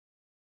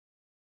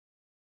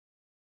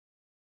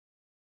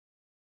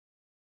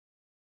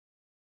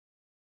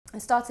I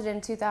started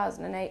in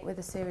 2008 with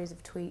a series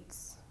of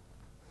tweets.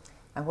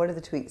 And what did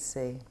the tweets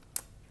say?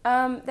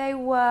 They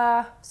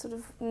were sort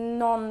of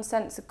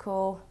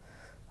nonsensical,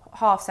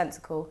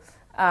 half-sensical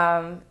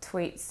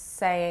tweets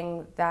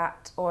saying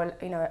that, or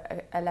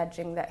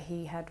alleging that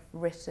he had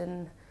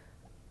written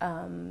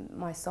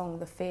my song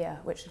 "The Fear,"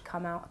 which had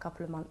come out a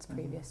couple of months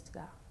previous to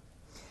that.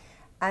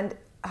 And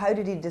how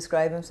did he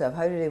describe himself?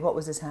 What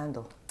was his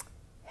handle?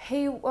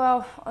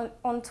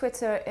 On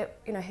Twitter,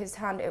 his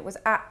hand, it was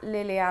at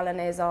Lily Allen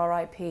is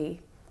RIP,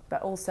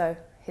 but also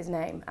his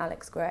name,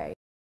 Alex Gray.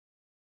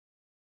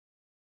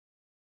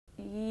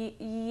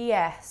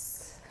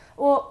 Yes.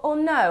 Or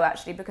no,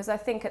 actually, because I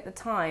think at the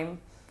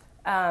time,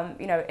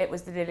 it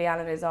was the Lily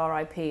Allen is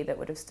RIP that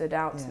would have stood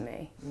out to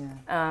me.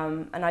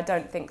 Yeah. And I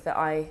don't think that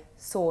I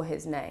saw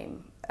his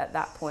name at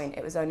that point.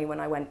 It was only when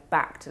I went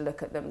back to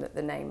look at them that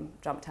the name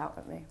jumped out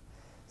at me.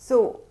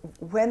 So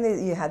when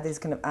you had this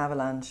kind of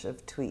avalanche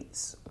of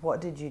tweets, what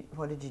did you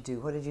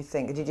do? What did you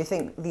think? Did you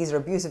think these are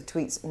abusive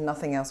tweets,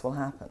 nothing else will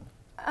happen?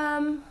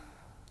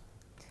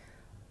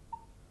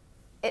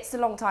 It's a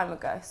long time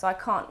ago, so I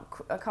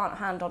can't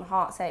hand on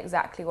heart say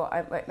exactly what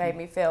it made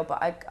me feel, but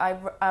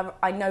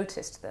I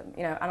noticed them,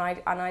 and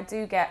I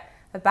do get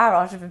a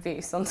barrage of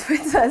abuse on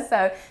Twitter,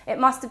 so it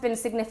must have been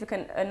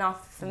significant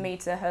enough for me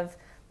to have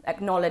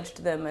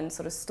acknowledged them and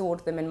sort of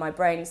stored them in my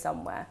brain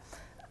somewhere.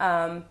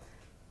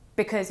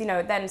 Because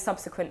then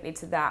subsequently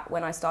to that,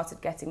 when I started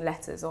getting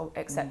letters or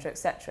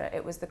etc.,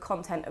 it was the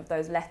content of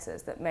those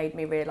letters that made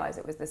me realise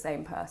it was the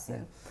same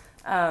person.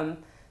 Yeah.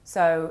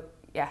 So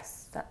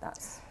yes,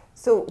 that's.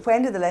 So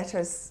when did the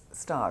letters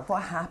start?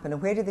 What happened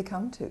and where did they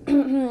come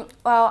to?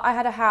 Well, I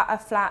had a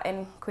flat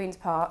in Queen's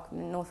Park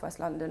in northwest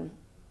London,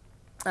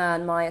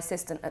 and my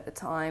assistant at the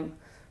time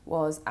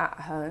was at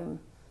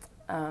home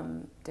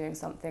doing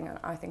something, and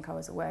I think I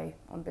was away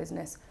on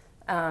business.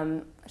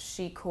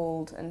 She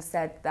called and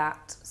said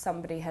that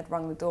somebody had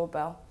rung the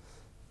doorbell.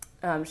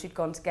 She'd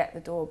gone to get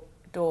the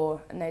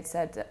door and they'd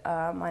said,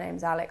 "My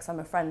name's Alex, I'm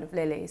a friend of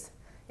Lily's.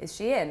 Is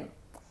she in?"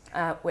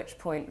 At which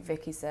point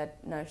Vicky said,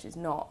 "No, she's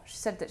not." She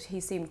said that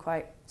he seemed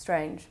quite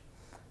strange.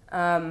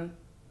 And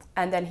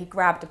then he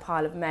grabbed a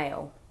pile of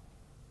mail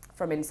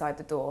from inside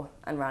the door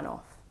and ran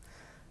off.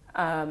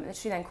 And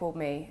she then called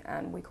me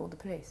and we called the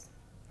police.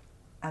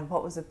 And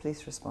what was the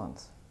police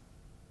response?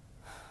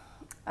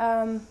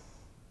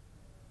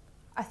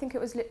 I think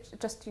it was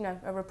just,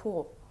 a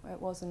report.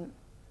 It wasn't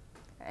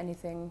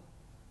anything.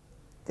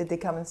 Did they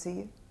come and see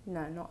you?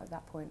 No, not at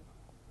that point.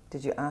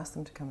 Did you ask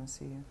them to come and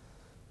see you?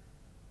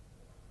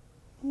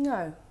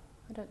 No,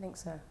 I don't think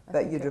so.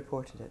 But you'd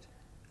reported it.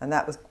 And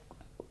that was,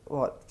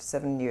 what,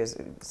 7 years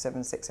ago?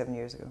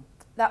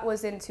 That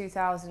was in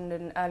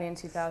early in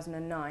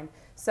 2009.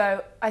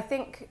 So I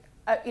think,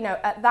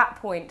 at that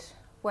point,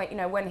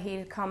 when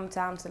he'd come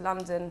down to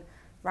London,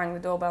 rang the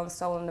doorbell and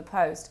stolen the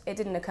post, it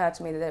didn't occur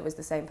to me that it was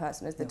the same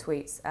person as the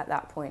tweets at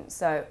that point.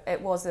 So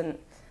it wasn't,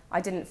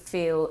 I didn't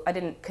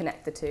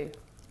connect the two.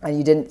 And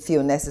you didn't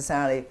feel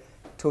necessarily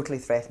totally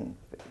threatened?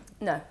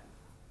 No,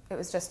 it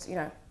was just,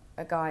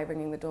 a guy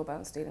ringing the doorbell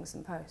and stealing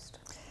some post.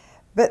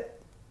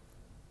 But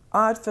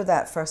after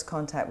that first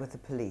contact with the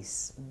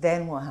police,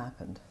 then what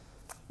happened?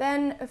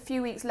 Then a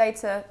few weeks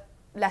later,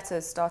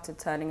 letters started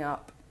turning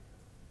up.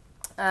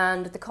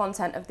 And the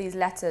content of these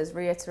letters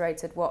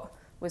reiterated what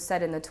was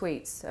said in the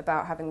tweets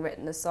about having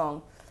written the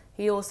song.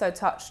 He also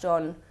touched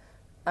on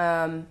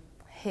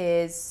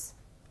his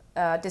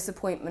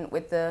disappointment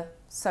with the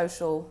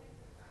social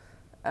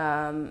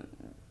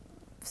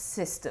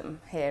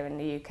system here in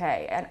the UK,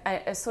 and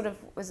it sort of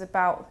was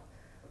about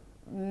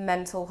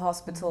mental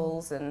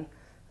hospitals and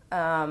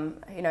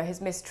his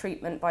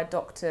mistreatment by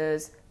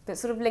doctors, but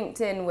sort of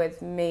linked in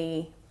with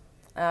me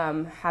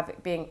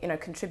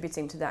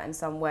contributing to that in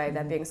some way,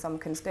 there being some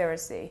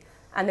conspiracy,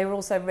 and they were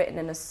also written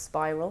in a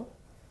spiral.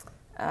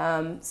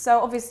 So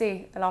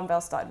obviously alarm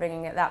bells started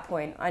ringing at that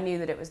point. I knew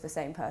that it was the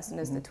same person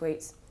as the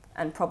tweets,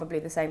 and probably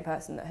the same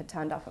person that had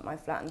turned up at my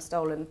flat and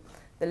stolen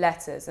the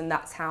letters, and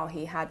that's how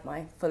he had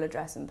my full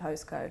address and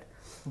postcode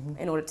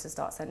in order to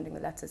start sending the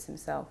letters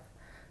himself.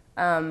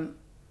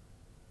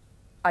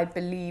 I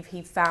believe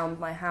he found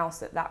my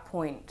house at that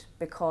point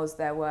because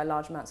there were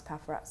large amounts of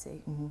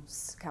paparazzi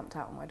camped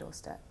out on my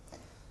doorstep.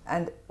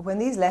 And when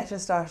these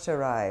letters started to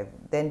arrive,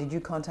 then did you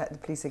contact the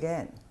police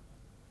again?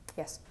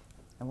 Yes.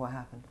 And what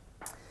happened?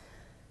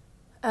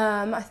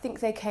 I think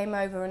they came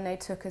over and they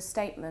took a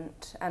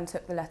statement and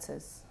took the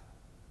letters.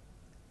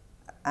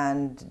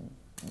 And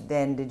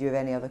then did you have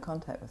any other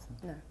contact with them?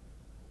 No.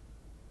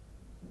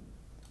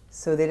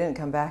 So they didn't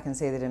come back and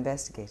say they'd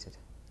investigated?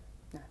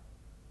 No.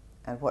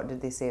 And what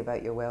did they say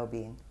about your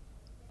well-being?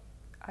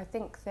 I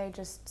think they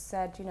just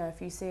said,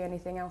 if you see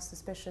anything else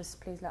suspicious,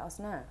 please let us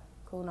know.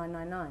 Call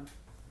 999.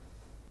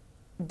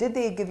 Did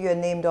they give you a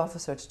named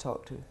officer to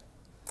talk to?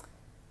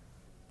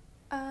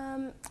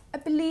 I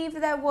believe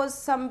there was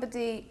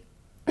somebody.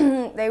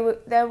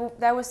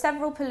 There were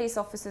several police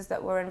officers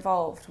that were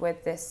involved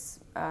with this,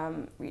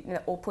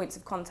 all points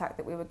of contact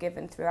that we were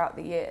given throughout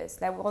the years.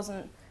 There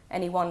wasn't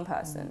any one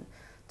person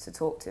to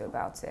talk to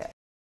about it.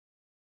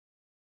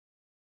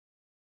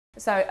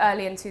 So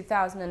early in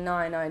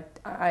 2009,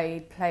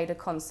 I played a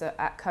concert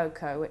at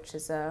Coco, which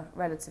is a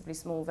relatively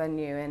small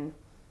venue in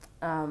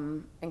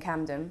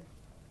Camden,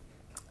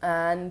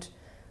 and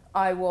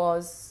I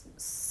was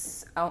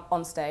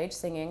on stage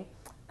singing.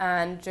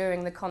 And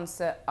during the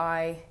concert,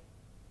 I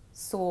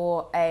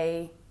saw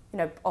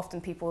often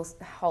people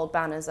hold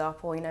banners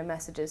up or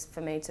messages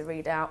for me to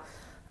read out,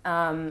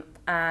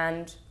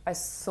 and I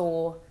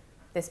saw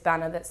this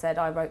banner that said,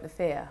 "I wrote the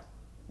fear.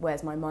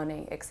 Where's my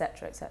money?"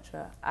 etc.,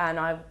 etc. And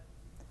I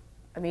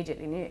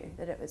immediately knew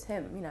that it was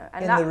him,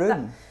 And in the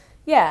room.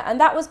 Yeah, and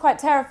that was quite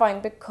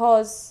terrifying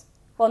because,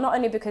 well, not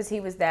only because he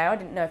was there, I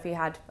didn't know if he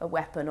had a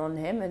weapon on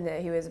him and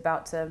that he was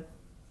about to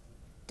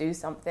do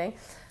something.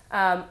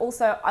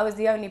 Also, I was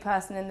the only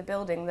person in the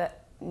building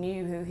that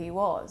knew who he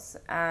was,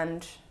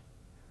 and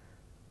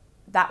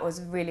that was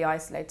a really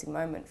isolating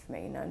moment for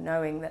me,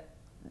 knowing that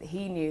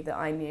he knew that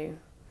I knew,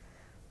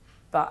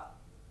 but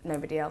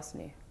nobody else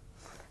knew.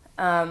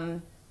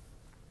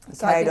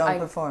 So carried on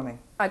performing.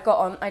 I got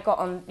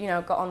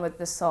on with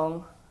the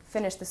song,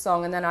 finished the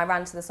song, and then I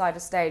ran to the side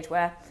of stage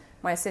where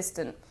my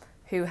assistant,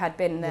 who had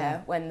been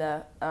there when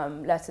the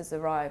letters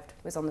arrived,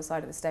 was on the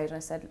side of the stage, and I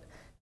said,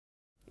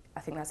 "I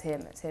think that's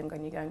him. It's him.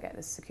 Can you go and get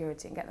the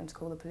security and get them to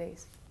call the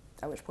police?"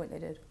 At which point they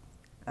did.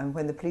 And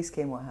when the police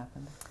came, what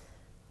happened?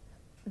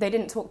 They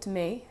didn't talk to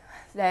me.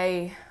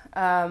 They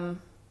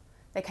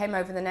came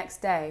over the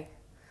next day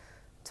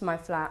to my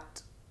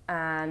flat,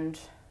 and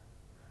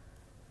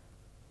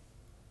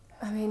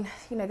I mean,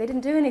 they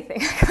didn't do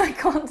anything. I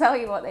can't tell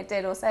you what they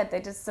did or said.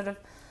 They just sort of,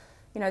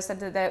 said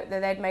that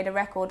they'd made a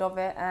record of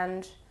it,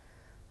 and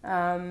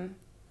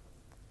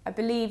I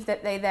believe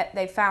that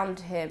they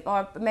found him,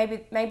 or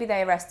maybe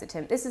they arrested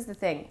him. This is the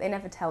thing; they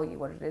never tell you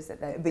what it is that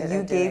they're. But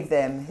you gave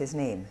them his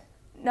name.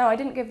 No, I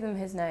didn't give them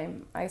his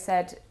name. I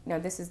said,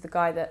 this is the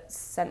guy that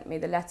sent me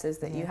the letters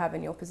that you have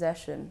in your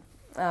possession,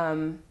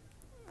 and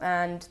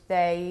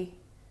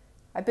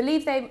I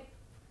believe they.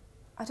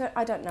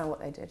 I don't know what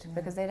they did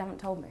because they haven't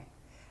told me.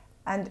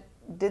 And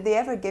did they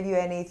ever give you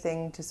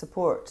anything to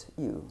support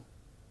you?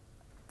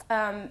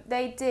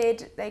 They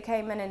did. They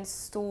came and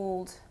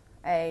installed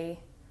a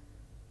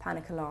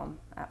panic alarm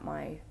at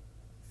my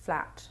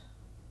flat.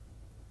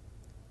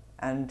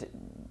 And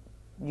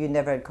you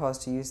never had cause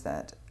to use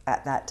that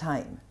at that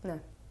time? No.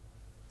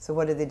 So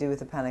what did they do with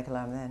the panic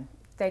alarm then?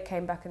 They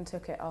came back and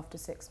took it after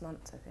 6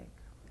 months, I think.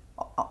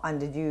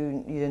 And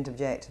you didn't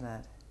object to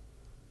that?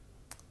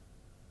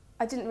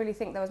 I didn't really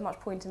think there was much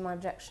point in my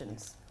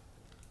objections.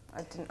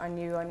 I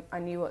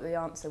knew what the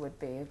answer would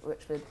be,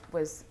 which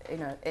was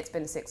it's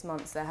been 6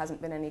 months, there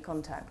hasn't been any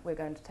contact, we're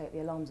going to take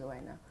the alarms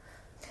away now.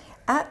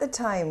 At the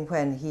time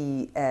when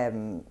he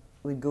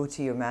would go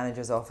to your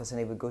manager's office and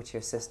he would go to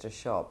your sister's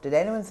shop, did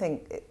anyone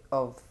think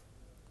of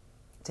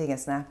taking a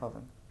snap of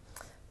him?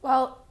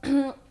 Well,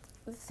 the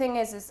thing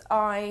is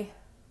I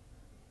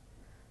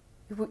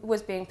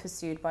was being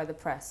pursued by the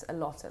press a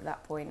lot at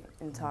that point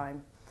in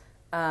time.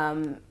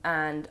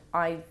 And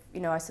I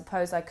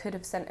suppose I could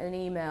have sent an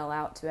email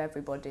out to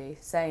everybody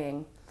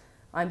saying,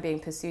 "I'm being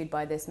pursued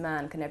by this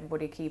man, can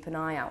everybody keep an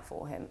eye out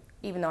for him?"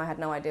 Even though I had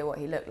no idea what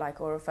he looked like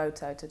or a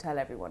photo to tell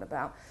everyone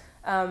about.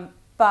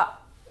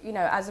 But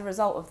as a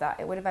result of that,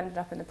 it would have ended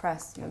up in the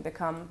press and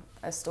become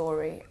a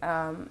story,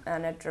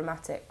 and a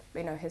dramatic,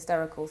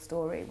 hysterical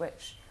story,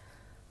 which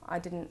I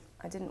didn't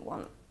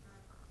want.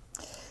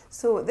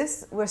 So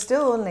we're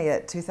still only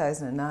at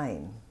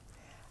 2009.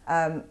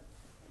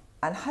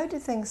 And how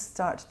did things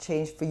start to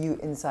change for you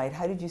inside?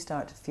 How did you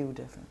start to feel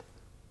different?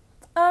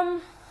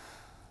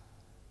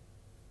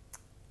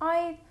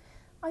 I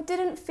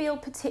didn't feel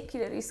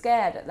particularly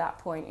scared at that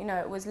point.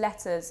 It was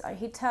letters.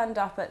 He turned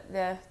up at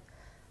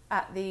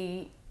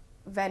the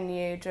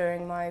venue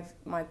during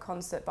my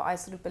concert, but I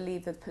sort of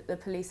believed that the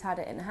police had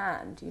it in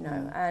hand,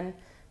 and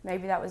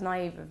maybe that was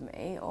naive of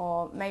me,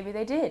 or maybe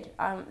they did.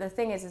 The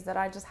thing is that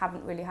I just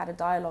haven't really had a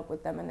dialogue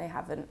with them, and they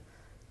haven't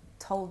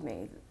told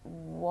me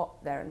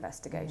what their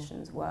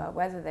investigations were,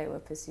 whether they were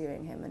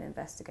pursuing him and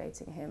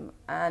investigating him.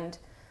 And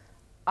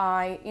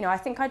I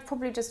think I'd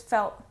probably just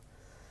felt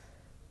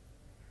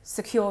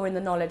secure in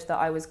the knowledge that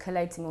I was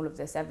collating all of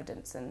this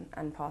evidence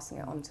and passing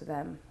it on to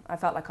them. I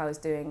felt like I was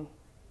doing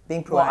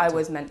what I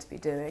was meant to be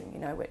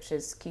doing, which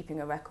is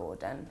keeping a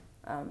record and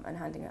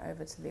handing it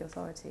over to the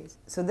authorities.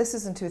 So this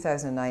is in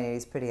 2009 and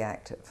he's pretty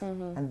active.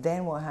 And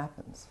then what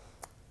happens?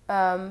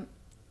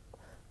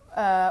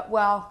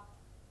 Well,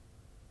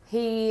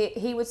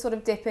 he would sort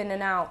of dip in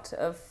and out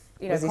of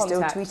Was he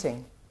contact. still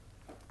tweeting?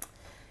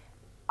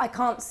 I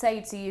can't say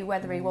to you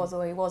whether he was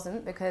or he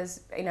wasn't, because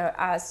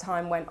as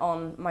time went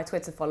on, my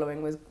Twitter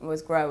following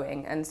was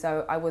growing, and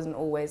so I wasn't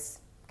always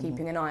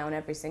keeping an eye on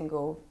every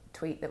single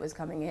tweet that was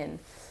coming in.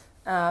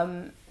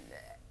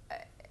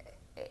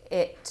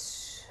 It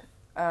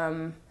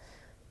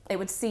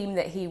would seem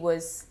that he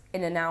was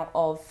in and out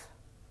of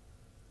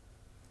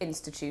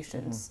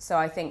institutions. So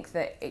I think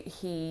that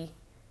he,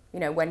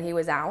 when he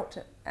was out,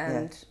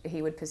 and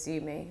he would pursue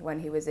me. When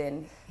he was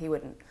in, he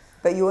wouldn't.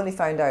 But you only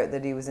found out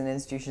that he was in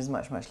institutions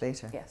much, much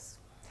later? Yes.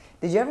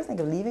 Did you ever think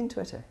of leaving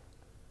Twitter?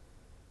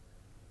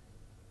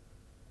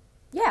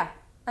 Yeah,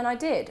 and I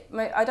did.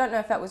 I don't know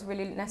if that was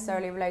really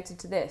necessarily related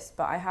to this,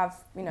 but I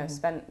have, you know,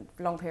 spent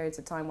long periods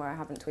of time where I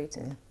haven't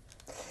tweeted.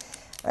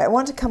 Yeah. I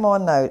want to come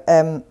on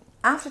now.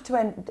 After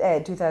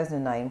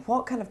 2009,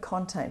 what kind of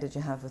contact did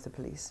you have with the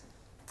police?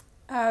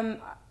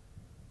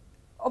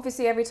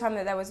 Obviously, every time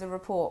that there was a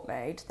report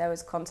made, there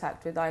was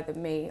contact with either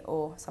me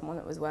or someone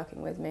that was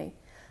working with me.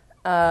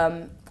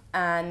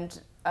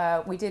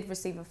 We did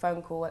receive a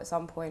phone call at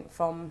some point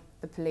from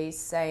the police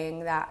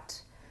saying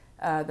that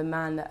the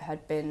man that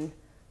had been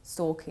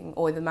stalking,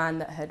 or the man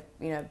that had,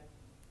 you know,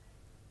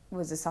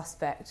 was a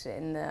suspect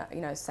in the,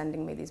 you know,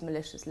 sending me these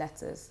malicious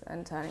letters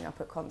and turning up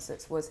at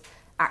concerts, was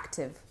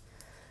active.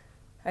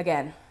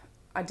 Again,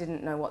 I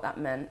didn't know what that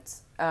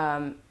meant.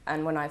 And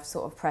when I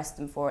sort of pressed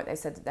them for it, they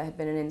said that there had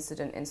been an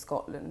incident in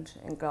Scotland,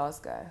 in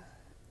Glasgow.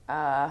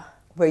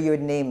 Where you had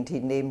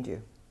he'd named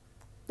you?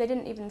 They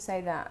didn't even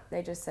say that.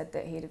 They just said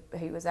that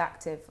he was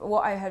active.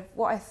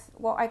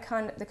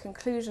 The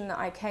conclusion that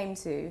I came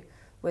to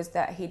was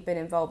that he'd been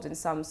involved in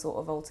some sort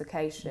of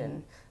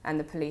altercation, and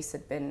the police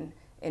had been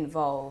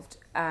involved,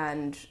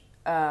 and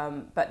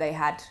but they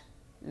had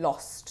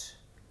lost.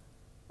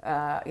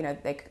 You know,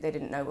 they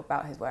didn't know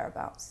about his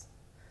whereabouts,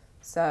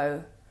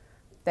 so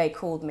they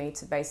called me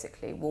to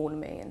basically warn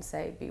me and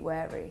say, be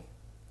wary.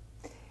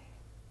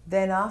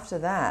 Then after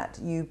that,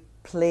 you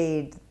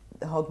played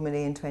the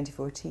Hogmanay in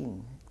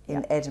 2014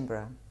 in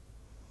Edinburgh.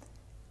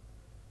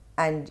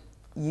 And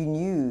you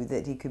knew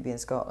that he could be in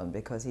Scotland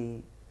because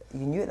you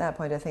knew at that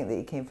point, I think, that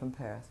he came from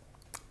Perth.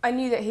 I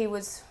knew that he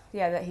was,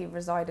 that he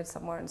resided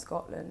somewhere in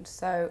Scotland.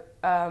 So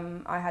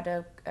I had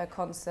a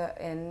concert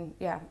in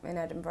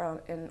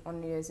Edinburgh on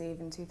New Year's Eve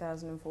in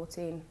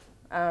 2014.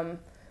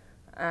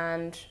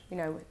 And, you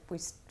know, we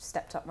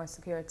stepped up my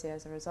security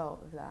as a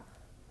result of that.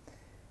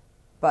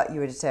 But you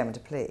were determined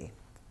to play?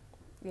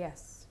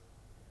 Yes.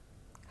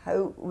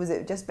 How was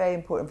it just very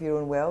important for your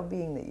own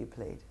well-being that you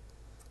played?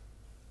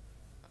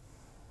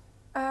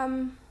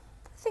 I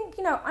think,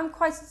 you know, I'm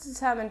quite a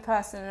determined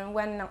person, and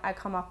when I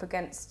come up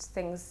against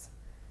things,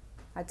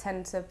 I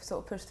tend to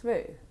sort of push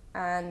through.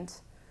 And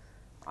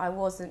I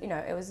wasn't, you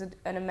know, it was an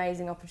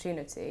amazing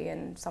opportunity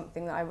and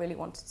something that I really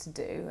wanted to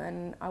do,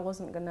 and I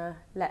wasn't going to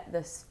let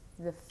the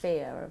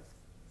fear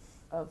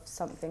of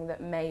something that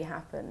may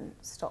happen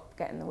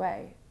get in the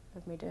way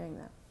of me doing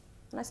that.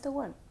 And I still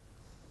won't.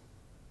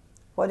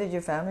 What did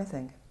your family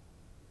think?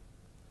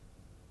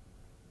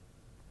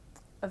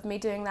 Of me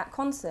doing that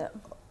concert?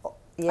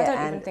 Yeah, I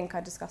don't even think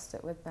I discussed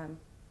it with them.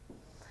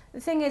 The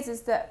thing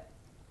is that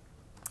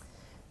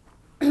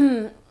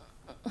the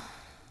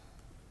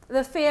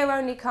fear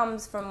only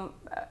comes from,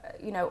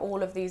 you know,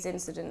 all of these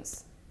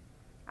incidents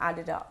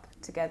added up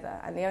together,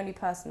 and the only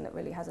person that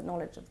really has a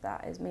knowledge of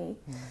that is me.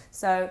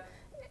 So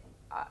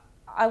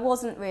I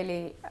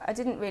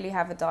didn't really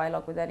have a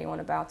dialogue with anyone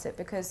about it,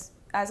 because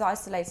as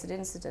isolated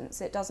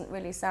incidents, it doesn't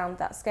really sound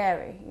that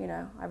scary. You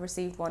know, I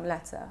received one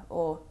letter,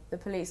 or the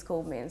police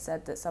called me and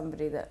said that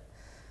somebody that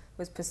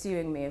was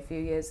pursuing me a few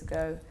years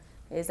ago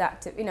is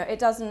active. You know,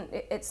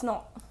 it's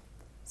not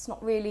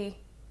really,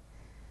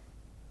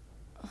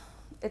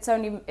 it's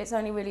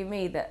only really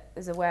me that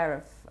is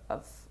aware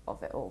of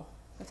it all,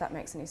 if that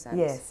makes any sense.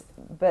 Yes,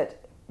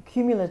 but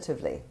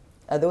cumulatively,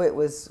 although it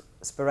was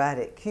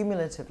sporadic,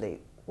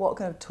 cumulatively, what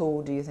kind of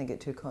toll do you think it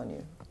took on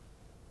you?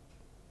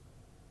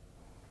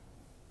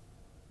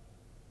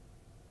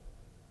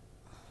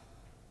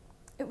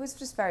 It was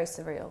just very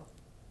surreal,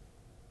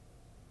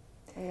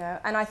 you know,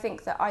 and I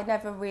think that I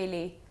never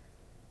really,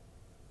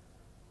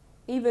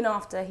 even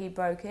after he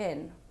broke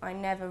in, I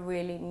never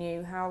really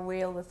knew how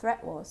real the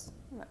threat was.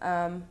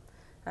 And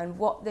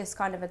what this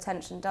kind of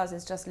attention does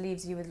is just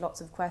leaves you with lots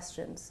of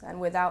questions,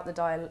 and without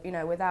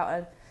without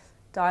a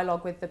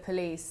dialogue with the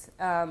police,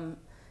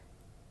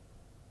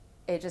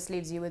 it just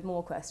leaves you with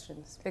more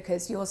questions,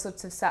 because you're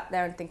sort of sat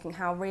there and thinking,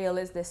 how real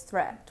is this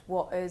threat?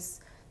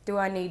 Do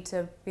I need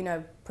to, you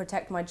know,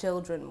 protect my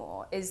children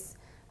more? Is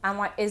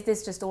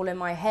this just all in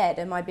my head?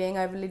 Am I being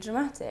overly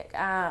dramatic?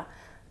 Yeah.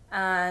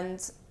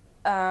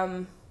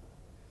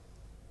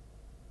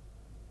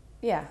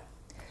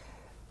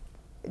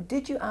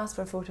 Did you ask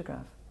for a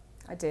photograph?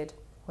 I did.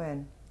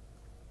 When?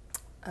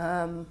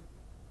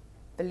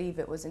 Believe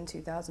it was in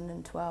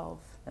 2012.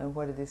 And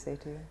what did they say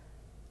to you?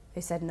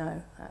 They said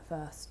no at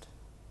first.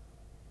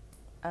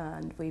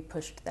 And we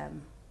pushed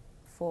them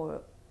for a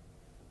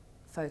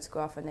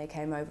photograph, and they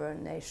came over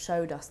and they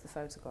showed us the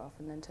photograph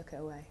and then took it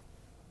away.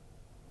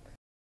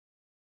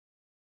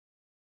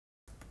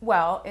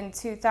 Well, in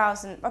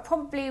 2000,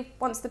 probably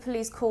once the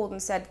police called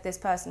and said this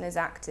person is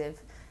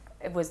active,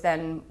 it was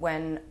then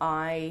when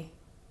I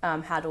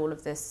had all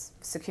of this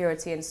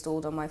security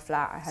installed on my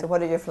flat. So what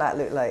did your flat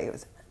look like? It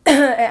was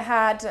it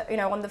had, you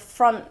know, on the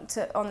front,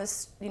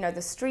 the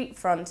street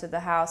front of the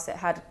house, it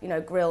had, you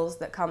know, grills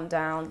that come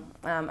down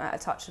at a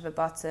touch of a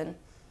button,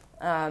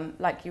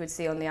 like you would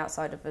see on the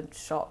outside of a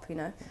shop, you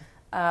know.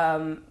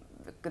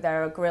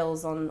 There are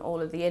grills on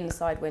all of the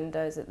inside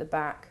windows at the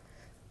back,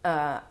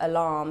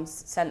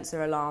 alarms,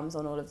 sensor alarms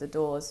on all of the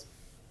doors.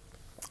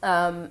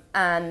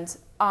 And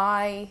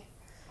I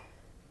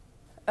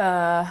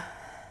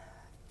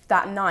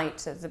that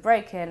night of the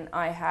break-in,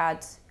 I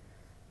had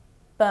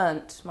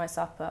burnt my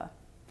supper,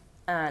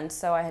 and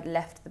so I had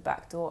left the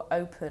back door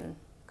open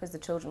because the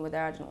children were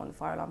there. I didn't want the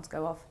fire alarm to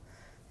go off.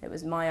 It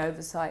was my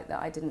oversight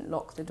that I didn't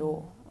lock the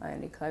door. I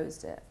only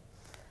closed it.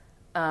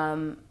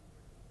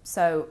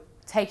 So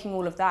taking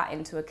all of that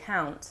into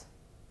account,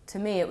 to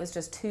me it was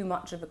just too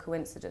much of a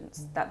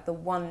coincidence that the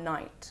one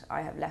night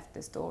I have left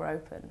this door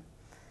open,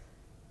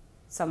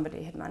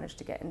 somebody had managed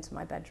to get into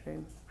my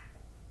bedroom.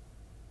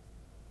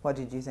 What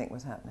did you think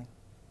was happening?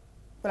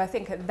 Well, I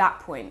think at that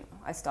point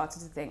I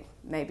started to think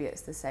maybe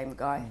it's the same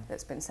guy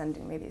that's been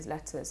sending me these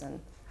letters and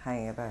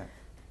hanging about.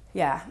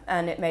 Yeah,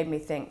 and it made me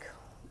think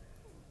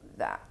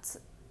that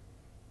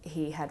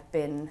he had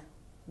been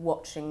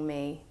watching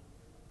me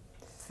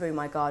through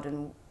my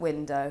garden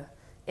window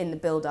in the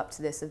build-up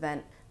to this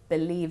event,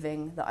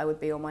 believing that I would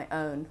be on my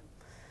own,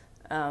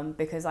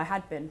 because I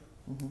had been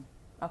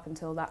up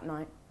until that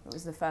night. It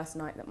was the first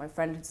night that my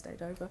friend had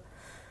stayed over.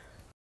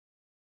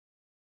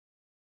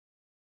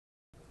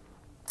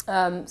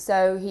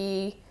 So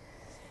he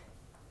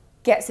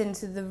gets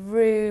into the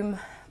room.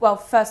 Well,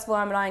 first of all,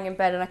 I'm lying in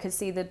bed and I could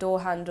see the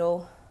door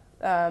handle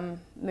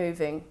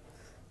moving.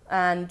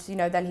 And, you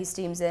know, then he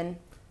steams in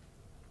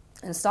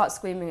and starts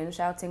screaming and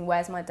shouting,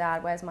 "Where's my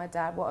dad? Where's my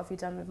dad? What have you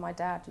done with my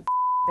dad, you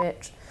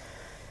bitch?"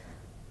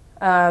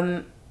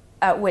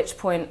 At which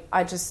point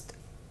I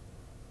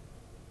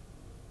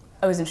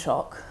was in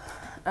shock.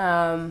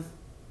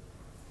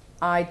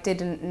 I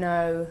didn't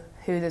know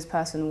who this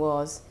person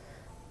was.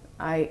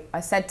 I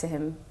said to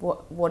him,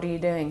 what are you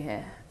doing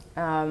here?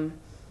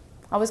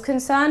 I was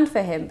concerned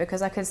for him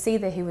because I could see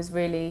that he was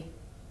really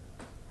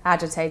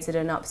agitated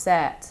and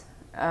upset.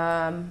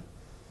 But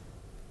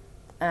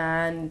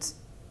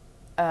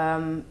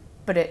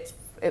it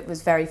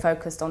was very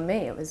focused on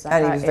me. It was like,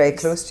 and he was very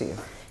close to you.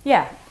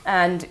 Yeah,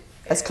 and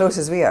as close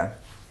as we are.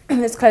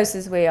 As close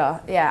as we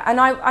are, yeah. And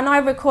I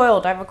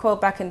recoiled. I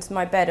recoiled back into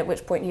my bed. At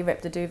which point he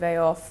ripped the duvet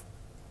off,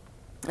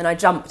 and I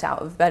jumped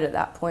out of bed at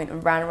that point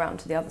and ran around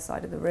to the other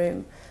side of the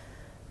room.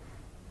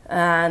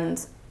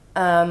 And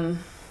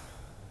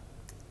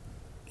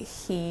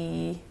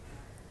he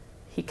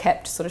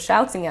kept sort of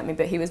shouting at me,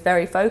 but he was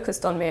very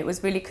focused on me. It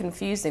was really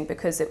confusing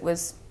because it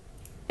was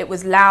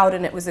loud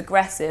and it was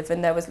aggressive,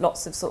 and there was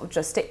lots of sort of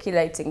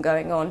gesticulating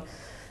going on.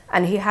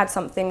 And he had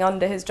something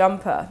under his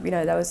jumper. You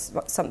know, there was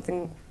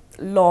something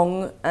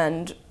long,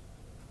 and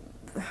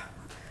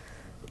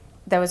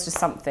there was just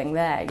something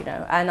there, you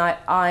know. And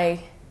I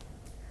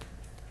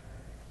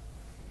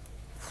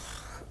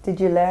Did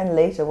you learn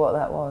later what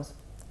that was?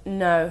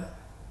 No,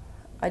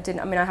 I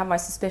didn't. I mean, I had my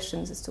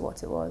suspicions as to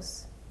what it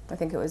was. I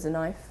think it was a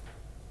knife.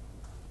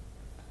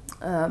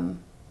 And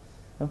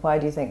why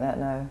do you think that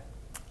now?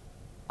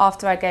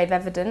 After I gave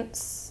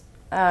evidence,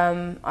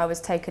 I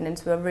was taken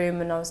into a room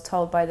and I was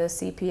told by the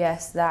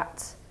CPS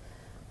that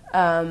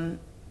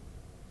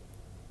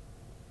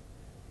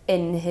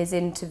in his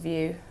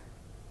interview,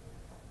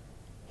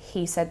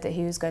 he said that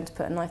he was going to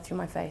put a knife through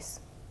my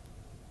face.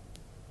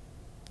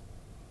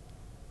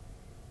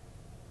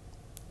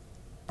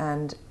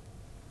 And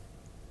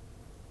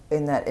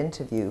in that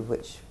interview,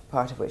 which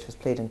part of which was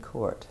played in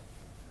court,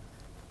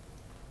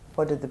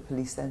 what did the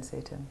police then say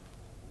to him?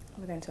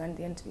 We're going to end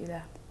the interview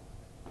there.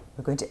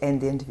 We're going to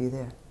end the interview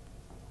there.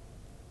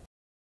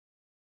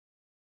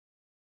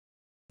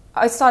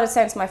 I started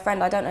saying to my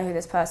friend, I don't know who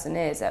this person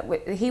is.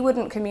 He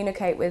wouldn't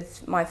communicate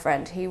with my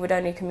friend. He would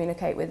only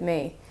communicate with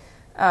me.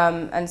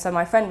 And so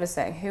my friend was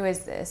saying, who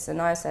is this?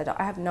 And I said,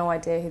 I have no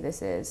idea who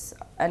this is.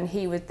 And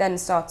he would then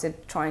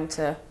started trying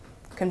to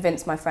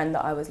convince my friend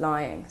that I was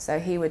lying. So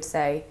he would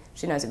say,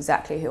 she knows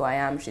exactly who I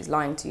am. She's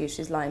lying to you.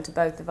 She's lying to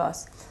both of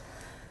us.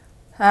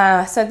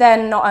 So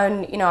then not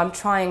only, you know, I'm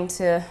trying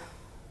to,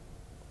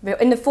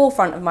 in the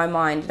forefront of my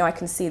mind, you know, I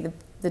can see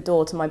the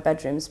door to my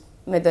bedrooms,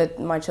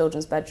 my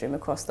children's bedroom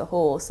across the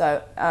hall.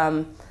 So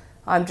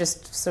I'm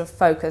just sort of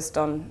focused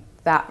on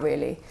that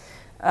really.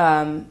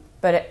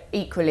 But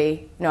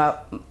equally, you know,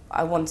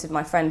 I wanted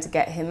my friend to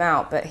get him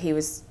out, but he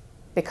was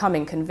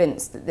becoming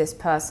convinced that this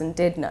person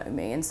did know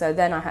me. And so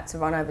then I had to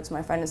run over to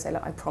my friend and say,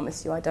 look, I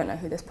promise you, I don't know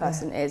who this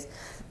person is.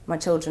 My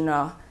children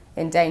are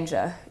in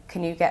danger.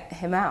 Can you get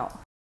him out?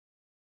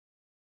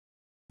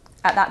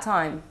 At that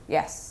time,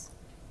 yes.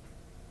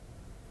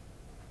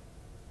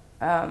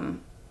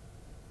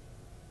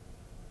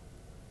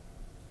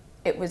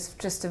 It was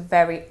just a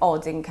very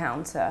odd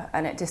encounter,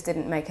 and it just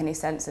didn't make any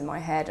sense in my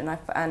head,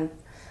 and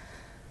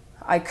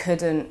I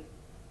couldn't,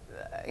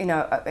 you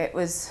know, it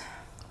was...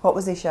 What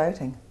was he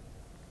shouting?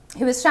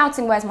 He was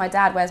shouting, "Where's my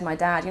dad? Where's my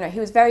dad?" You know, he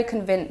was very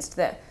convinced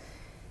that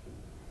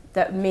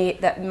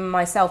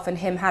myself and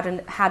him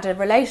had a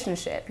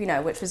relationship, you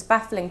know, which was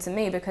baffling to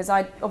me because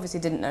I obviously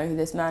didn't know who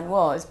this man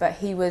was, but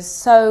he was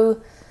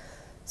so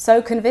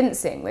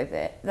convincing with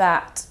it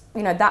that,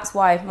 you know, that's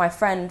why my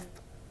friend,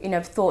 you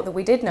know, thought that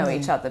we did know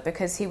each other,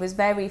 because he was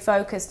very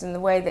focused, and the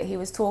way that he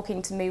was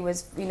talking to me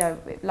was, you know,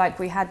 like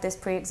we had this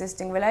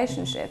pre-existing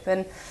relationship.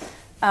 And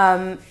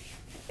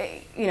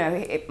you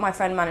know, my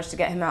friend managed to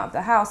get him out of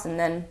the house, and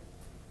then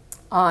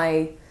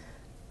I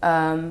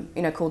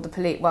you know, called the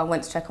police. Well,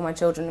 went to check on my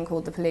children and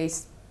called the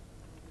police.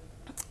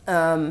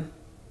 And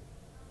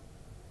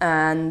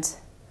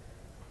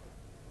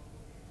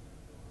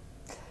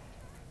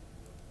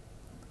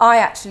I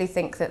actually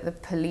think that the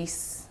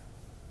police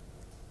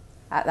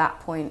at that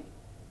point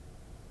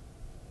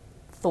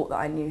thought that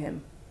I knew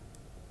him.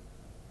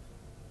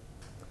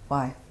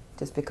 Why?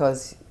 Just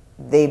because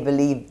they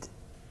believed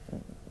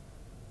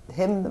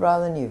him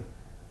rather than you?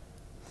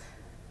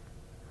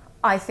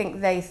 I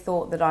think they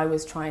thought that I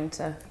was trying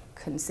to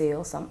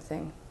conceal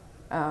something.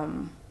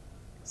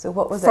 So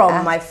what was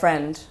from my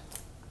friend?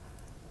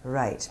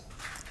 Right.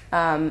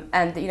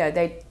 And you know,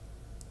 they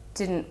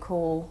didn't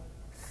call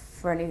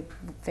for any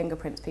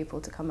fingerprints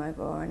people to come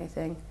over or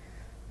anything.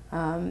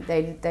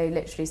 They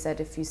literally said,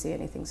 if you see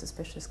anything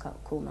suspicious,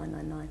 call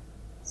 999.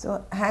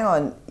 So hang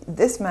on,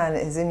 this man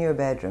is in your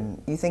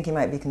bedroom, you think he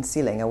might be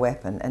concealing a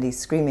weapon and he's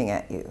screaming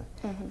at you.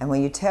 Mm-hmm. And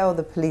when you tell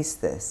the police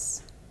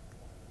this...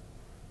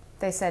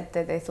 They said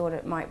that they thought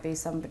it might be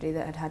somebody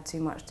that had had too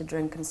much to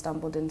drink and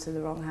stumbled into the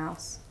wrong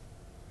house.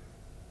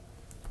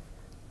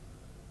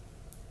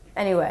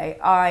 Anyway,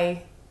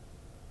 I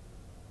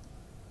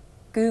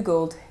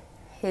Googled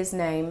his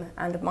name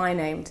and my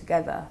name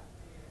together,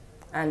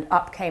 and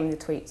up came the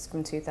tweets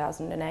from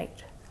 2008.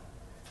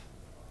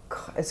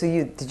 So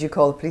did you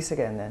call the police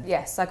again then?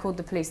 Yes, I called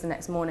the police the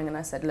next morning and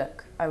I said,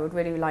 look, I would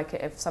really like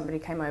it if somebody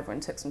came over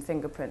and took some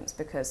fingerprints,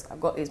 because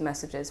I've got these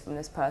messages from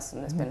this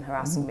person that's been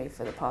harassing me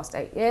for the past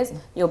 8 years.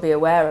 You'll be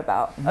aware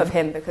of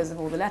him because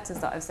of all the letters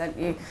that I've sent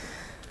you.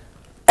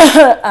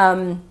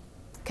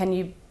 Can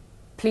you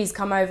please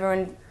come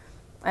over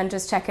and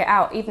just check it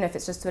out, even if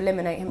it's just to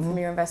eliminate him from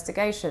your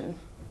investigation?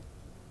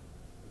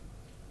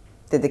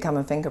 Did they come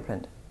and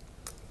fingerprint?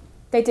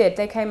 They did.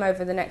 They came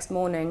over the next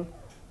morning,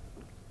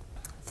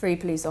 3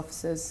 police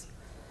officers,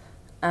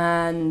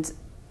 and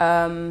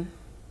they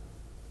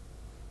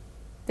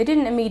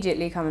didn't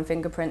immediately come and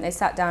fingerprint. They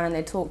sat down and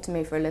they talked to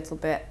me for a little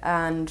bit,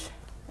 and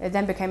it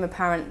then became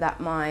apparent that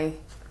my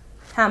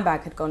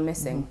handbag had gone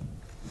missing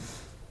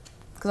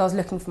because I was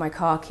looking for my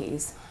car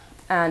keys.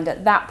 And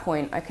at that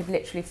point, I could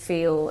literally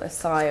feel a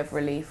sigh of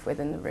relief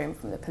within the room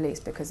from the police,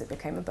 because it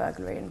became a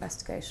burglary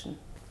investigation.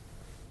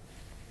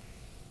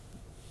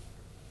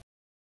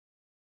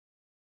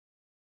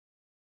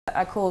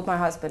 I called my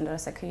husband and I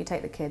said, can you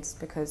take the kids,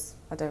 because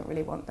I don't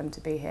really want them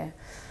to be here.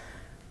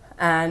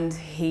 And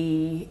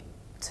he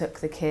took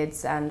the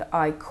kids, and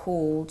I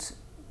called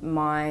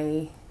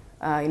my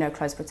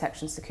close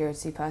protection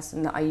security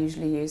person that I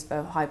usually use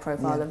for high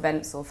profile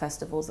events or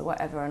festivals or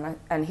whatever,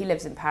 and he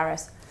lives in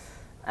Paris.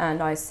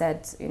 And I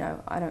said, you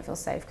know, I don't feel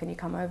safe, can you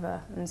come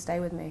over and stay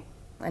with me?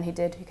 And he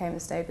did. He came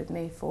and stayed with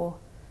me for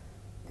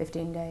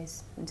 15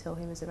 days until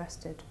he was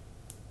arrested.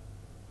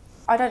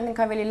 I don't think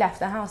I really left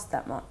the house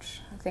that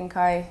much. I think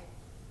I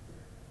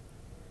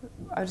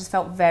just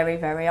felt very,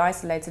 very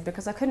isolated,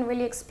 because I couldn't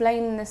really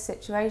explain this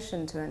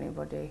situation to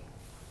anybody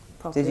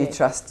properly. Did you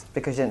trust,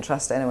 because you didn't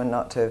trust anyone,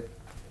 not to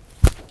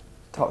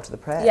talk to the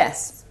press?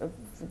 Yes,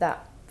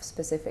 that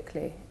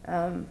specifically.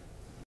 I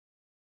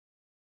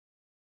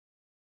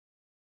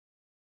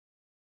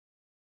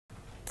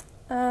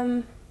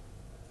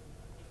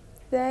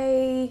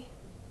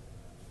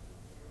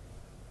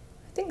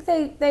think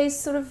they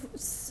sort of,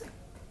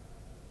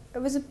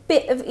 there was a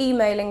bit of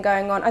emailing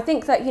going on. I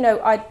think that, you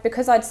know,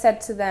 because I'd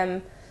said to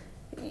them,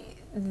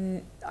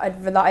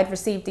 I'd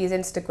received these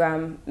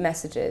Instagram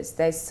messages,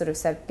 they sort of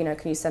said, you know,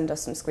 can you send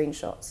us some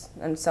screenshots?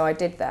 And so I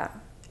did that.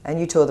 And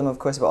you told them, of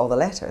course, about all the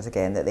letters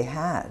again that they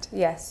had.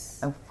 Yes.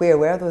 And where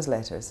were those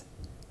letters?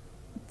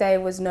 There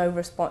was no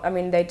response. I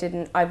mean, they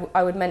didn't.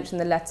 I would mention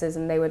the letters,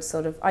 and they would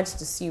sort of. I just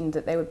assumed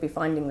that they would be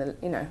finding the,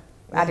 you know,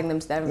 adding them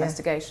to their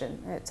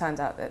investigation. It turns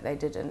out that they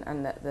didn't,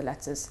 and that the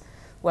letters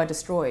were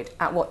destroyed.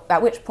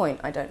 At which point,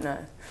 I don't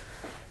know.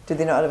 Did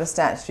they not have a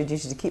statutory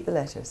duty to keep the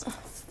letters?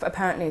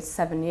 Apparently, it's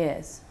 7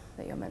 years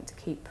that you're meant to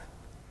keep.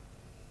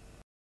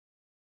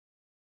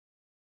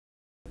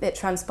 It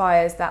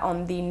transpires that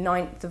on the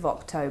 9th of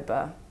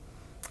October,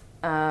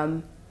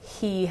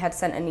 he had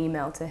sent an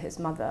email to his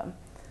mother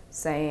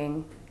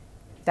saying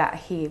that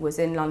he was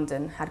in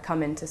London, had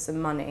come into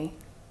some money,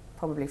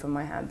 probably from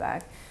my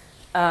handbag,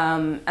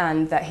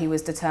 and that he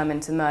was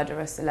determined to murder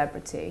a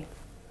celebrity.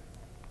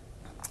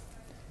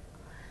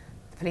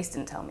 The police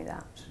didn't tell me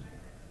that,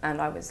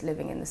 and I was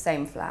living in the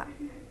same flat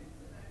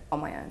on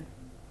my own,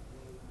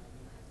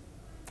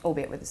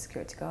 albeit with a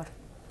security guard.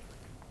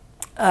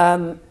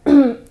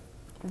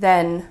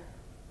 Then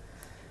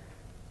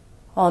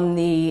on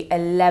the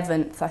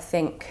 11th, I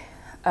think,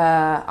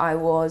 I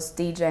was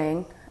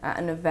DJing at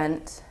an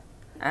event,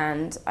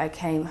 and I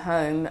came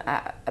home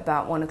at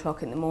about 1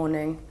 o'clock in the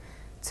morning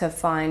to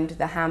find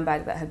the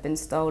handbag that had been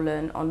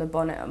stolen on the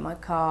bonnet of my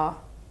car,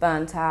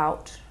 burnt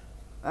out,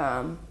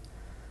 and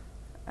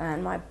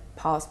my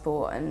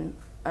passport and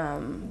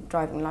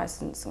driving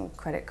license and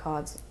credit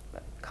cards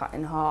cut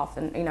in half,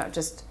 and, you know,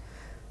 just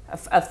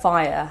a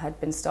fire had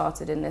been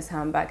started in this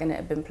handbag, and it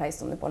had been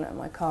placed on the bonnet of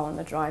my car on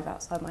the drive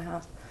outside my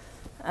house.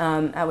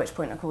 At which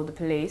point I called the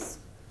police,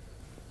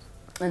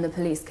 and the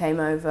police came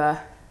over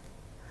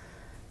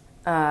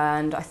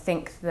And I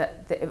think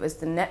that it was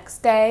the next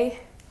day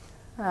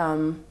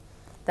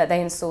that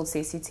they installed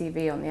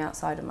CCTV on the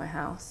outside of my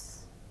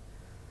house.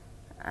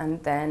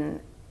 And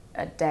then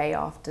a day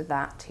after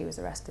that, he was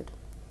arrested.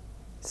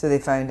 So they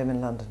found him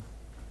in London?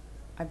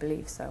 I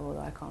believe so, although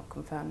I can't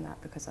confirm that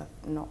because I'm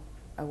not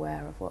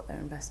aware of what their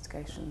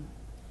investigation.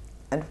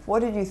 And what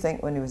did you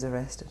think when he was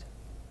arrested?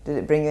 Did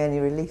it bring you any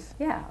relief?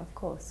 Yeah, of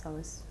course.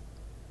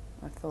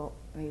 I thought,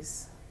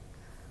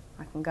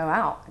 I can go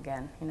out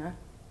again, you know.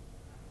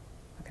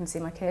 I can see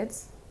my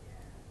kids.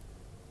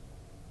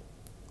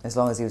 As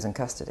long as he was in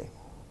custody?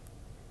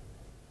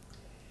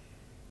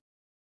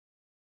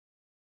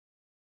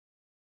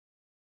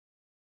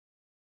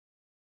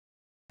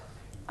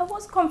 I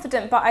was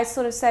confident, but I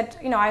sort of said,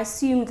 you know, I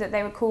assumed that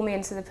they would call me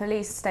into the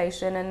police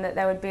station and that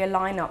there would be a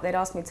lineup. They'd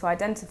ask me to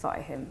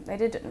identify him. They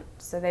didn't.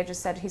 So they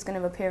just said he's going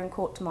to appear in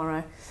court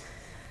tomorrow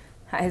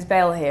at his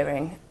bail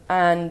hearing.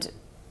 And,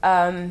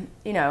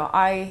 you know,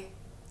 I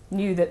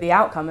knew that the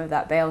outcome of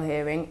that bail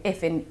hearing,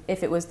 if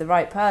it was the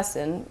right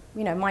person,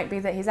 you know, might be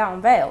that he's out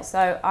on bail.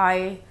 So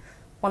I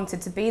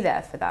wanted to be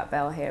there for that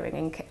bail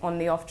hearing on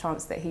the off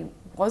chance that he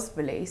was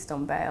released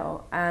on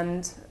bail.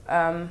 And,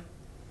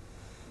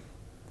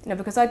 you know,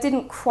 because I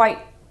didn't quite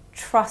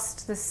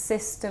trust the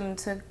system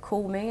to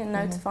call me and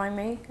notify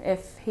me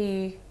if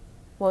he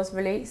was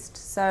released.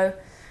 So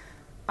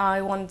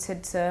I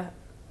wanted to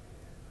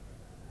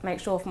make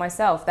sure for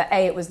myself that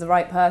A, it was the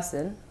right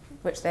person,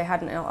 which they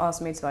hadn't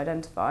asked me to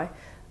identify,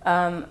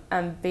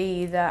 and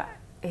B, that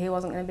he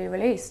wasn't going to be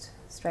released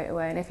straight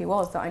away. And if he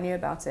was, that I knew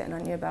about it, and I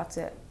knew about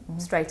it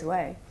straight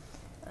away.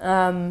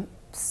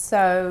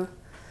 So,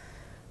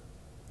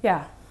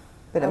 yeah.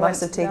 But it must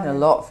have taken a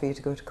lot for you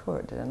to go to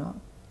court, did it not?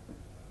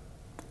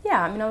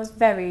 Yeah, I mean, I was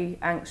very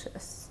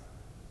anxious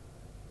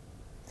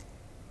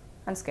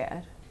and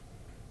scared.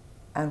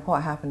 And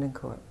what happened in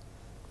court?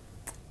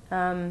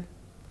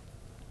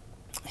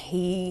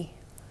 He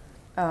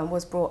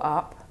was brought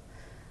up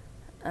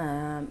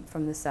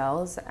from the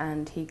cells,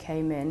 and he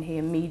came in. He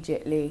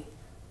immediately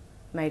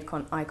made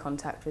eye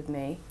contact with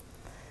me.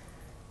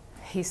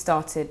 He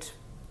started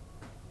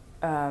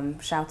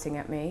shouting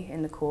at me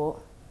in the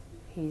court.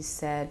 He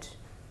said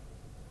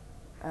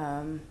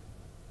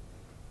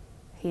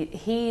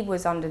he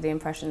was under the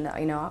impression that,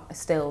 you know,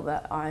 still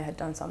that I had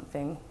done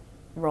something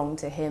wrong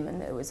to him,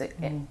 and it was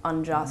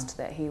unjust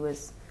that he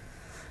was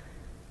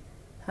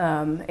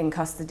in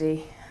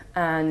custody.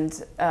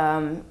 And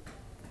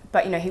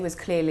but, you know, he was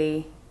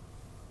clearly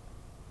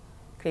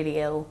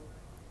ill.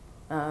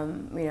 You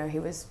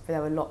know,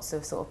 there were lots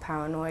of sort of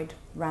paranoid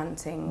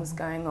rantings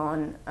going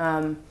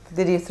on.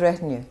 Did he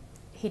threaten you?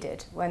 He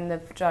did. When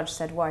the judge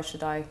said, "Why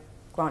should I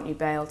grant you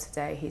bail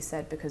today?" he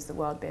said, "Because the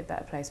world would be a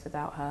better place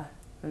without her,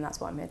 and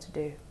that's what I'm here to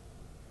do."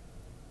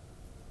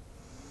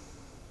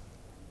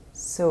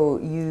 So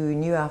you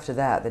knew after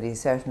that he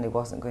certainly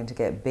wasn't going to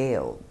get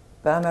bail.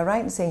 But am I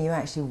right in saying you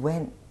actually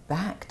went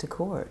back to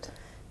court?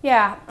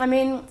 Yeah, I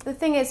mean, the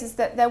thing is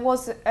that there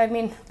wasn't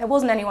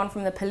anyone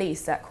from the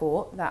police at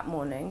court that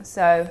morning.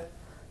 So,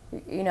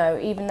 you know,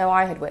 even though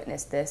I had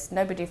witnessed this,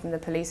 nobody from the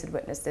police had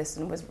witnessed this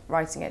and was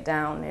writing it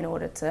down in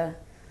order to,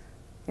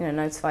 you know,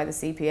 notify the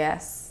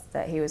CPS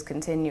that he was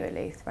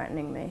continually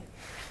threatening me.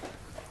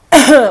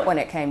 When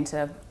it came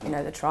to, you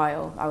know, the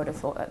trial, I would have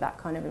thought that that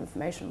kind of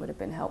information would have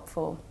been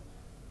helpful.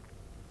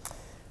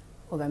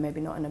 Although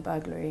maybe not in a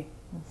burglary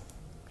case.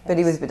 But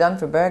he was done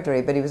for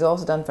burglary, but he was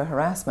also done for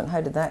harassment.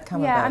 How did that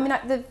come about? Yeah, I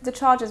mean, the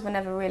charges were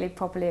never really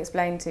properly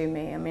explained to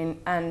me. I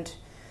mean, and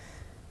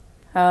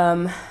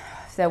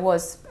there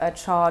was a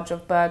charge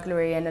of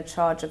burglary and a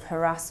charge of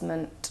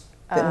harassment.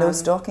 But no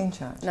stalking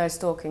charge? No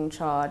stalking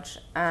charge.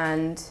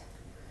 And,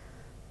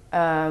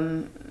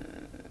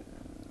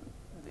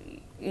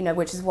 you know,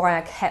 which is why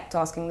I kept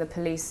asking the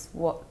police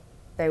where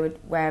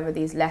were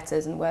these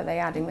letters and were they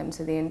adding them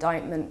to the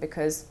indictment,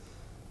 because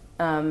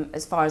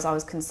as far as I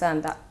was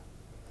concerned, that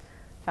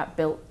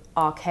built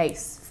our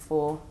case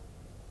for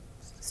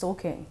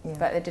stalking. Yeah.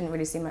 But it didn't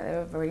really seem like they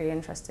were really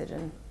interested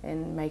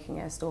in making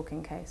it a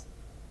stalking case.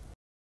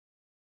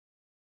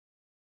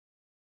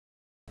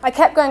 I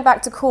kept going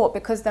back to court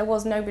because there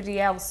was nobody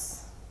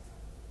else.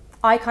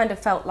 I kind of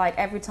felt like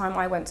every time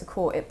I went to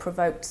court, it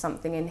provoked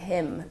something in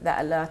him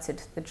that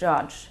alerted the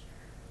judge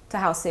to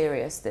how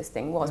serious this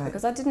thing was. Right.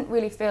 Because I didn't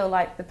really feel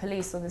like the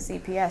police or the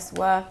CPS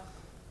were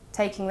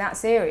taking that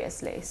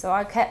seriously. So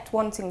I kept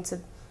wanting to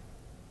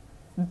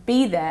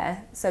be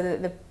there so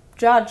that the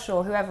judge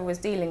or whoever was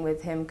dealing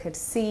with him could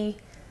see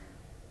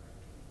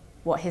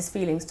what his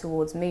feelings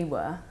towards me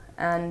were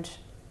and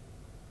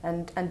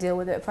deal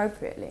with it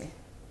appropriately.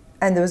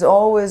 And there was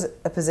always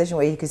a position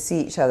where you could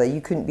see each other.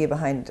 You couldn't be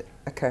behind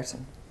a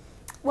curtain.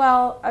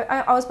 Well,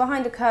 I was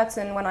behind a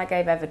curtain when I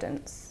gave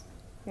evidence.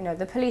 You know,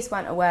 the police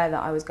weren't aware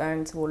that I was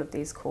going to all of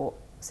these court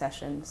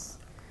sessions.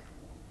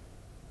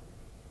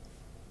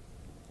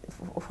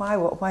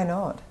 Why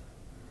not?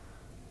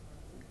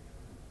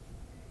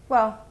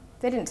 Well,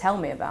 they didn't tell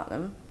me about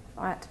them.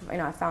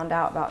 I found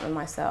out about them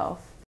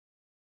myself.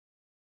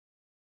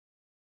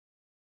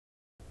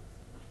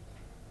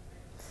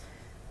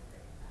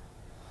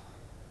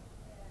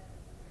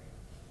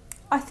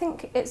 I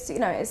think it's, you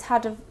know, it's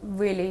had a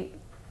really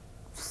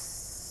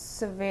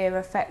severe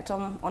effect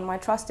on my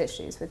trust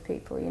issues with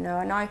people, you know,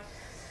 and I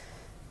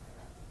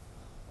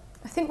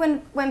think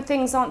when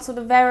things aren't sort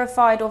of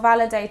verified or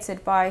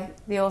validated by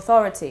the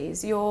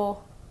authorities, you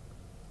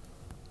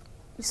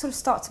sort of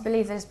start to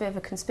believe there's a bit of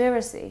a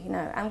conspiracy, you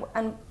know,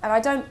 and I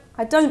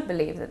don't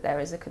believe that there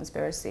is a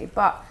conspiracy,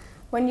 but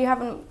when you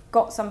haven't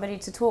got somebody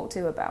to talk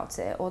to about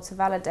it or to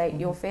validate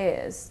your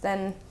fears,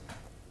 then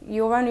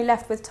you're only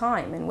left with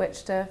time in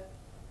which to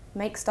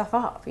make stuff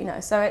up, you know.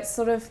 So it's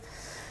sort of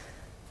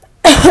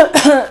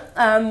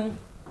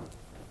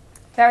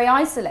very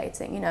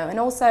isolating, you know, and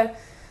also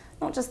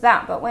not just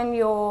that, but when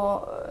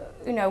you're,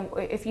 you know,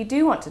 if you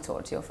do want to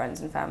talk to your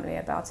friends and family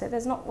about it,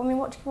 there's not, I mean,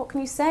 what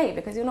can you say?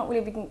 Because you're not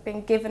really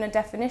being given a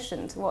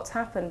definition to what's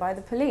happened by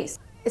the police.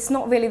 It's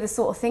not really the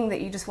sort of thing that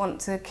you just want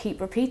to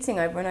keep repeating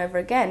over and over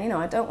again. You know,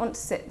 I don't want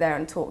to sit there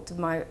and talk to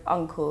my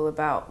uncle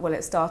about, well,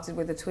 it started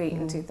with a tweet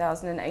in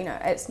 2008. You know,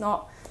 it's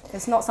not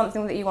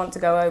something that you want to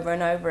go over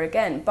and over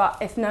again.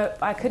 But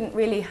I couldn't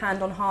really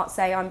hand on heart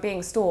say I'm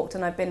being stalked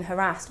and I've been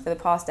harassed for the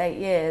past 8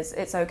 years.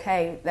 It's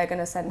okay, they're going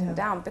to send him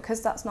down,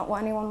 because that's not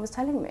what anyone was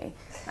telling me.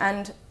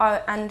 And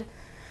I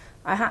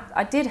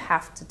did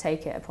have to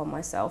take it upon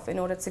myself in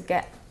order to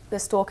get the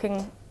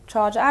stalking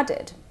charge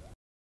added.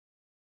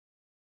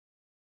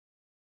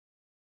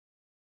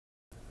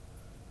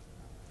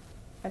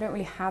 I don't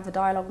really have a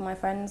dialogue with my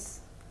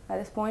friends at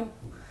this point.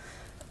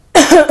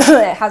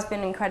 It has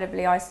been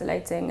incredibly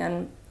isolating,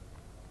 and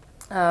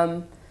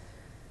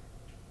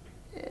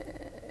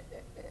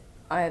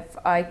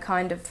I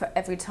kind of,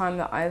 every time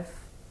that I've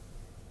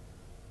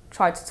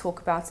tried to talk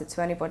about it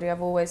to anybody,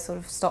 I've always sort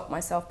of stopped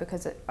myself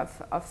because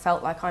I've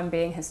felt like I'm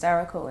being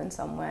hysterical in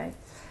some way.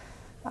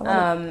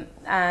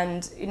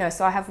 And, you know,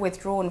 so I have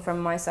withdrawn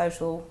from my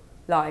social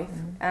life,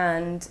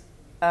 and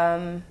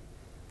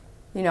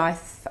you know, I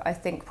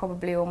think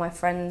probably all my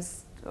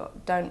friends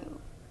don't,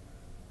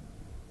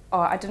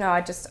 or I don't know,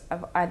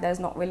 there's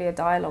not really a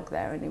dialogue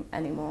there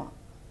anymore.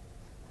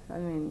 I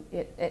mean,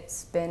 it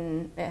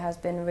has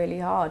been really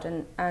hard,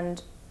 and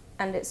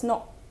it's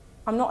not,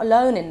 I'm not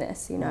alone in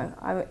this, you know.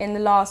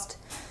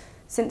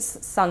 Since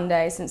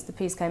Sunday, since the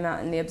piece came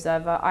out in The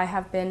Observer, I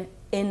have been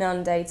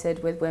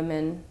inundated with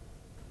women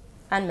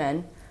and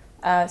men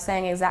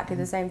saying exactly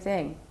the same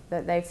thing.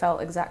 That they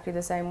felt exactly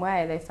the same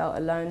way. They felt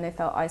alone, they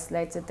felt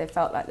isolated, they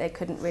felt like they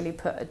couldn't really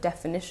put a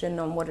definition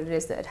on what it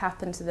is that had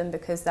happened to them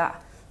because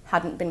that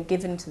hadn't been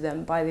given to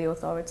them by the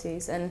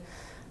authorities. And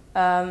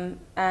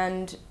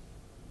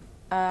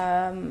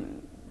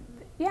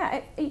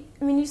yeah, I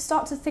mean, you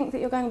start to think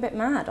that you're going a bit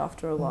mad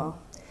after a while.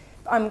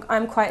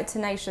 I'm quite a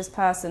tenacious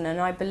person, and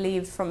I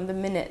believed from the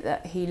minute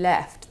that he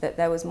left that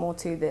there was more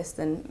to this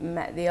than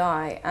met the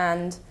eye.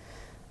 And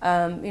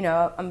you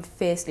know, I'm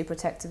fiercely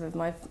protective of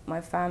my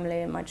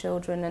family and my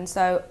children, and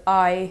so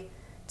I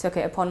took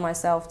it upon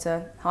myself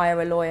to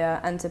hire a lawyer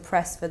and to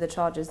press for the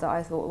charges that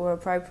I thought were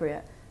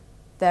appropriate.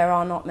 There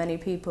are not many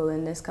people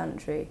in this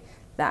country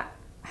that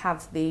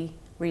have the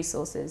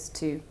resources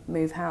to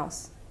move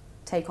house,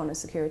 take on a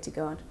security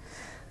guard,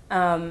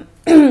 and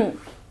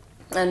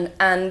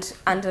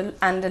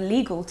a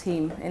legal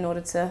team in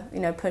order to, you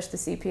know, push the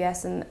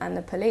CPS and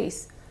the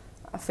police.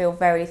 I feel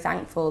very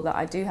thankful that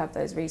I do have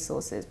those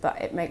resources,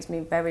 but it makes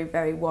me very,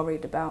 very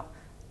worried about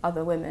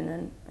other women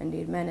and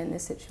indeed men in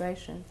this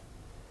situation.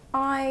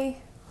 I'm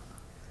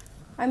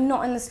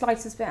not in the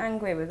slightest bit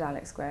angry with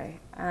Alex Gray,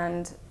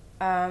 and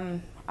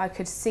I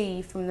could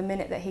see from the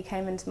minute that he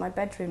came into my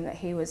bedroom that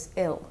he was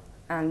ill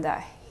and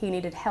that he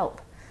needed help.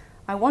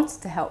 I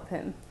wanted to help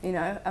him, you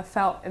know. I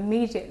felt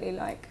immediately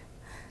like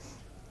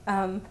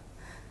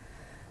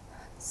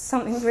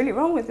something's really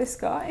wrong with this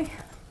guy,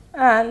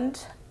 and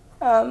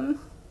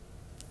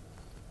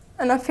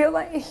I feel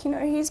like, you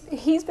know,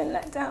 he's been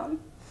let down.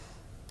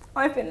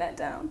 I've been let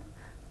down,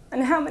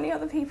 and how many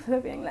other people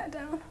are being let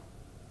down?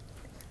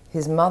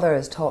 His mother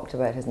has talked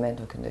about his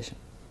mental condition.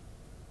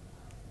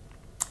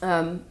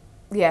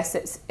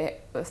 Yes,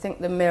 I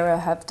think the Mirror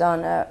have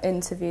done an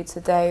interview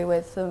today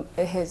with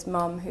his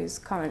mum, who's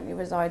currently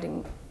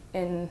residing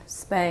in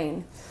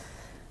Spain.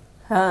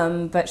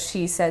 But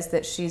she says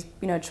that she's,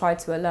 you know, tried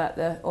to alert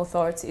the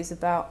authorities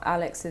about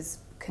Alex's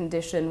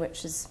condition,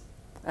 which is,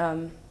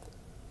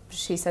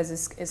 she says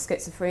is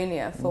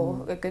schizophrenia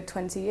for a good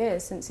 20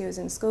 years since he was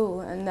in school,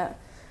 and that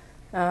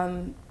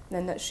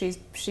she's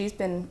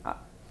been,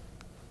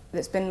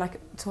 it's been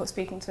like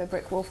speaking to a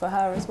brick wall for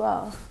her as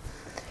well.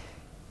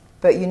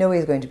 But you know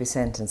he's going to be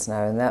sentenced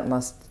now, and that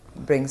must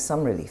bring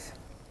some relief.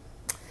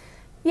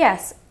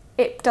 Yes,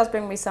 it does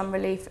bring me some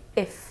relief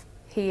if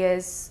he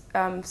is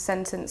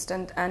sentenced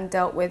and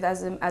dealt with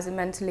as a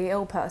mentally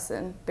ill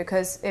person,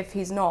 because if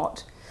he's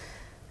not,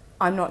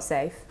 I'm not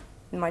safe,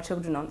 and my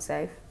children aren't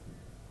safe,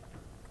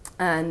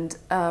 and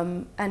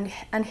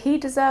he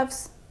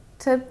deserves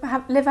to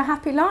live a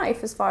happy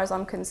life, as far as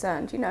I'm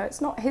concerned. You know,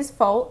 it's not his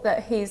fault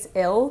that he's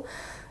ill,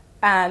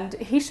 and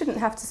he shouldn't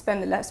have to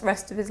spend the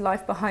rest of his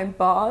life behind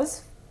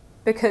bars,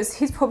 because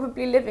he's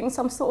probably living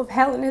some sort of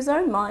hell in his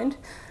own mind.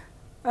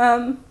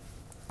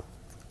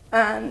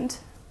 And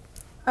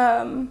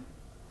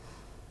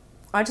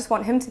I just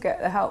want him to get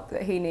the help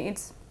that he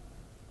needs.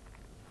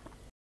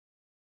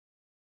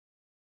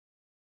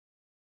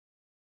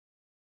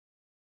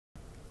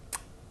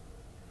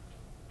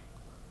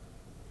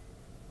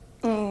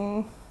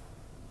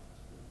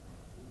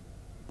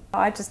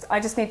 I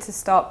just need to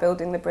start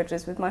building the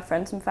bridges with my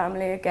friends and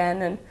family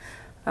again,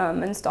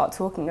 and start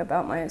talking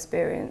about my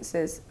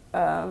experiences,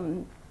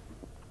 and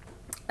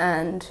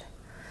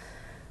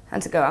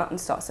to go out and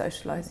start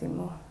socialising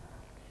more.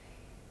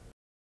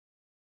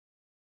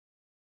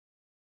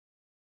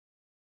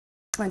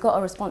 I got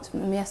a response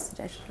from them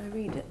yesterday. Should I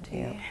read it to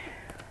you?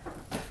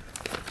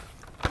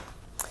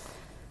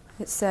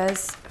 It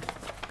says,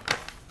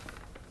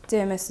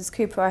 "Dear Mrs.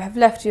 Cooper, I have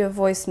left you a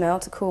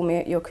voicemail to call me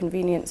at your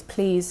convenience,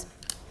 please.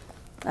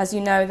 As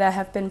you know, there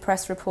have been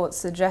press reports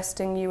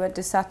suggesting you were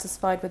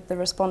dissatisfied with the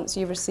response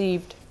you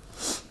received.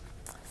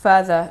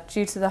 Further,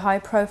 due to the high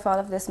profile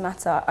of this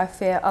matter, I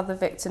fear other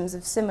victims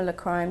of similar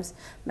crimes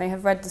may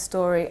have read the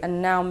story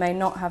and now may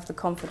not have the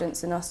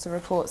confidence in us to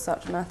report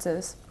such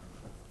matters.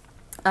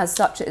 As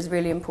such, it is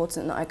really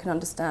important that I can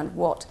understand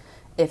what,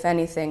 if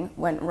anything,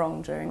 went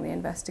wrong during the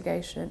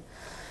investigation.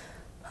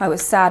 I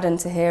was saddened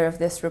to hear of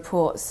this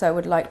report, so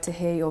would like to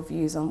hear your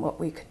views on what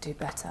we could do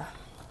better."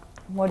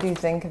 What do you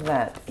think of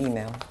that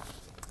email?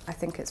 I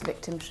think it's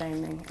victim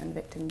shaming and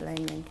victim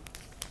blaming.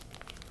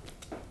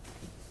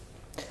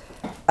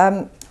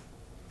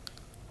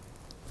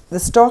 The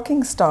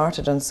stalking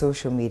started on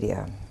social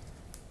media.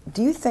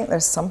 Do you think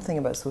there's something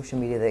about social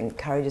media that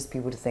encourages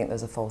people to think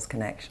there's a false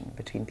connection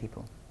between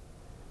people?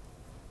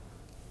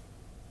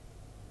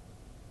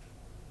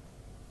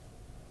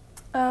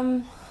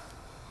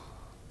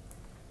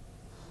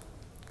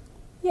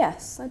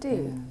 Yes, I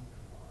do.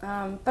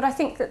 But I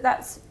think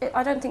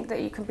I don't think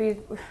that you can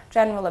be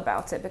general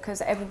about it, because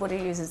everybody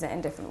uses it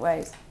in different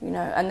ways, you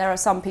know. And there are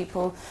some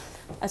people,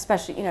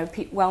 especially, you know,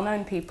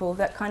 well-known people,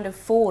 that kind of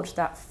forge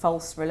that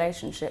false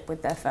relationship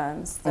with their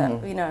fans.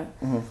 That, you know,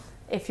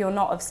 if you're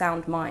not of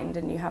sound mind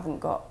and you haven't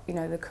got, you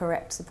know, the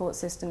correct support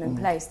system in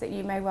place, that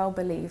you may well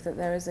believe that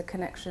there is a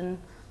connection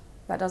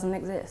that doesn't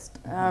exist.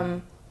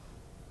 I'm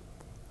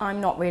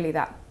not really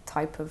that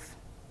type of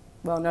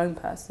well-known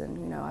person,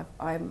 you know.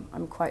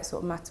 I'm quite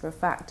sort of matter of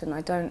fact, and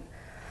I don't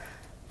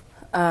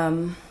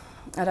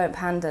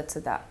pander to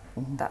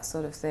that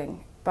sort of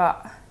thing.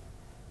 But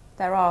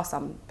there are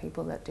some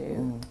people that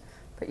do.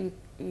 But you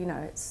know,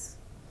 it's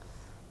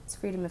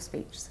freedom of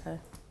speech, so.